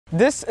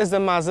This is the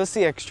Mazda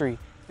CX-3.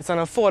 It's an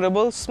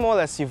affordable, small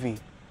SUV.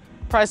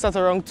 Priced at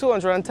around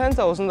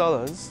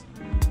 $210,000,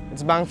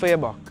 it's bang for your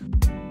buck.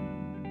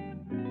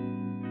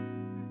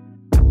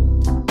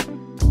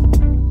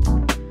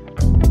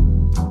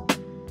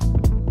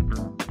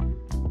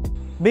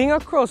 Being a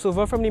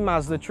crossover from the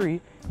Mazda 3,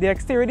 the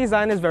exterior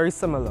design is very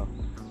similar.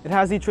 It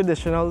has the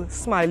traditional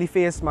smiley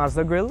face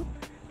Mazda grille.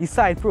 The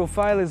side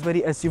profile is where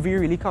the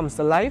SUV really comes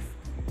to life.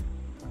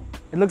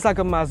 It looks like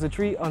a Mazda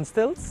 3 on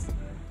stilts.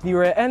 The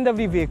rear end of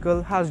the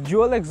vehicle has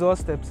dual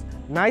exhaust tips,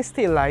 nice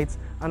tail lights,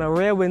 and a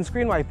rear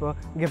windscreen wiper,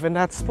 giving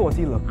that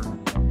sporty look.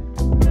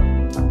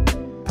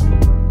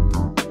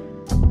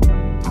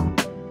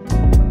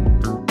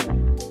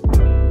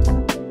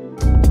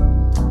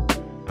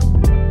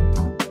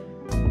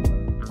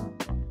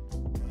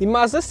 The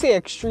Mazda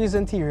CX-3's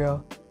interior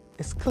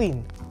is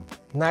clean,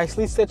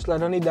 nicely stitched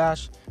leather on the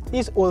dash,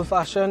 these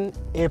old-fashioned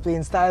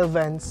airplane-style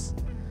vents,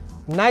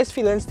 nice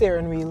feeling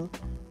steering wheel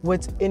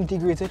with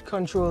integrated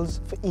controls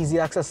for easy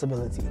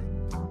accessibility.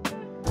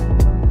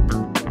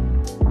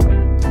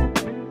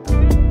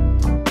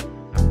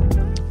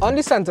 On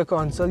the center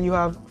console, you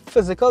have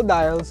physical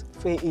dials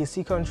for your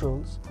AC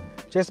controls.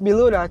 Just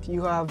below that,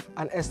 you have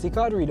an SD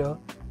card reader,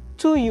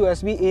 2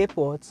 USB-A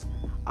ports,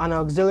 an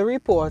auxiliary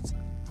port,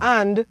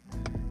 and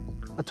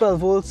a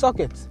 12-volt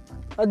socket.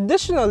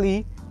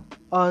 Additionally,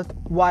 a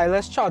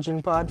wireless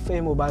charging pad for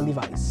your mobile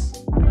device.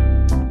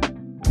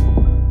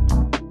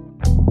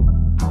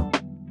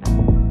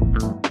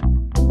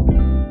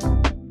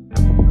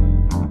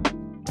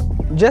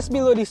 Just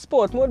below the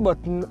Sport Mode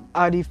button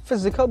are the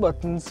physical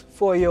buttons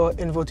for your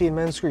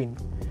infotainment screen.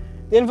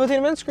 The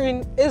infotainment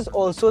screen is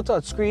also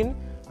touchscreen,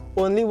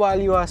 only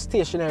while you are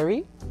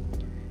stationary.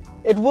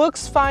 It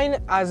works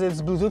fine as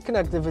its Bluetooth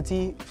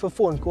connectivity for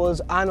phone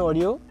calls and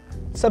audio.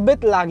 It's a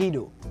bit laggy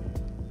though.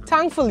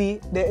 Thankfully,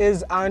 there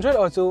is Android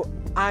Auto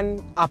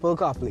and Apple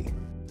CarPlay.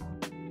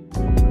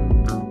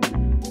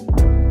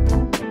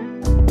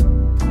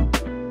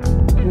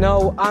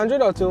 Now,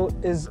 Android Auto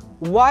is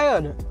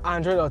wired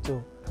Android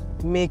Auto,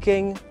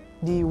 making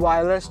the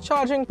wireless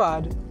charging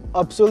pad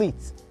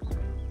obsolete.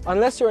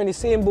 Unless you're in the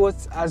same boat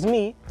as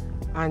me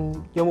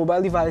and your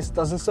mobile device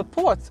doesn't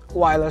support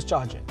wireless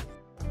charging.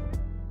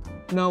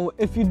 Now,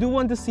 if you do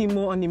want to see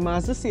more on the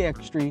Mazda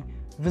CX-3,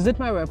 visit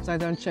my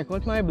website and check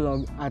out my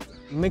blog at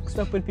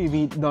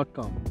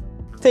mixedupwithpv.com.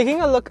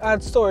 Taking a look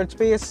at storage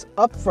space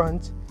up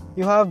front,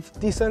 you have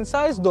decent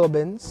sized door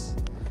bins,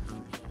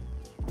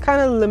 kind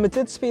of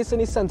limited space in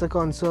the center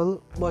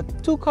console,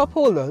 but 2 cup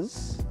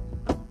holders,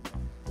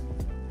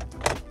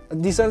 a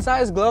decent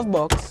sized glove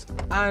box,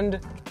 and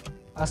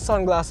a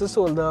sunglasses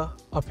holder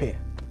up here.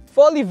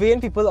 For all the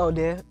vain people out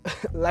there,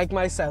 like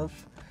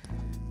myself,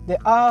 there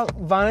are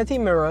vanity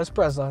mirrors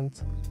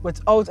present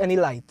without any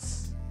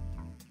lights.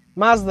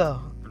 Mazda,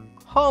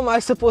 how am I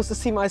supposed to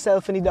see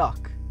myself in the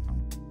dark?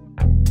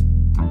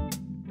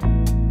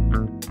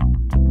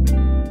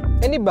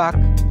 In the back,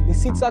 the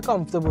seats are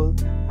comfortable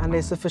and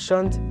there's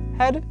sufficient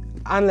head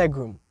and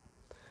legroom.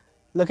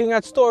 Looking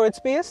at storage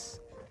space,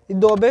 the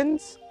door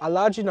bins are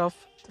large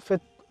enough to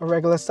fit a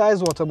regular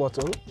size water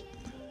bottle.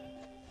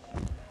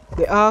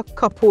 There are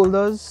cup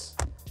holders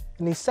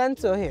in the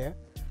center here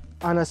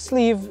and a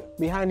sleeve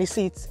behind the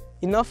seat,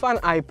 enough for an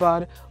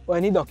iPad or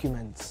any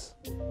documents.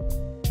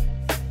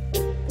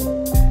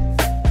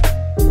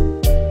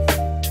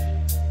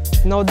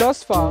 Now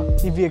thus far,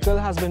 the vehicle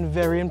has been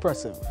very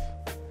impressive.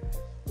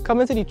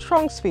 Coming to the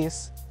trunk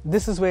space,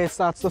 this is where it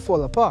starts to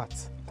fall apart.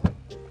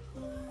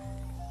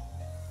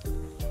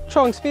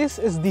 Trunk space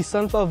is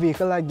decent for a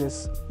vehicle like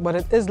this, but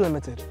it is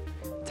limited.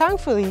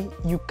 Thankfully,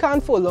 you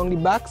can fold along the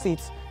back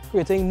seats,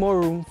 creating more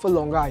room for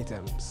longer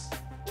items.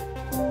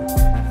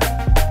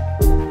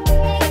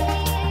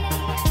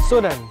 So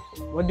then,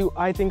 what do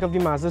I think of the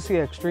Mazda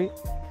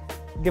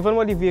CX-3? Given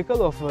what the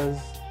vehicle offers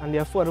and the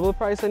affordable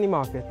price in the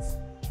market,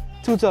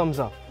 2 thumbs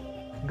up.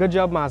 Good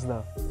job,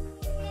 Mazda.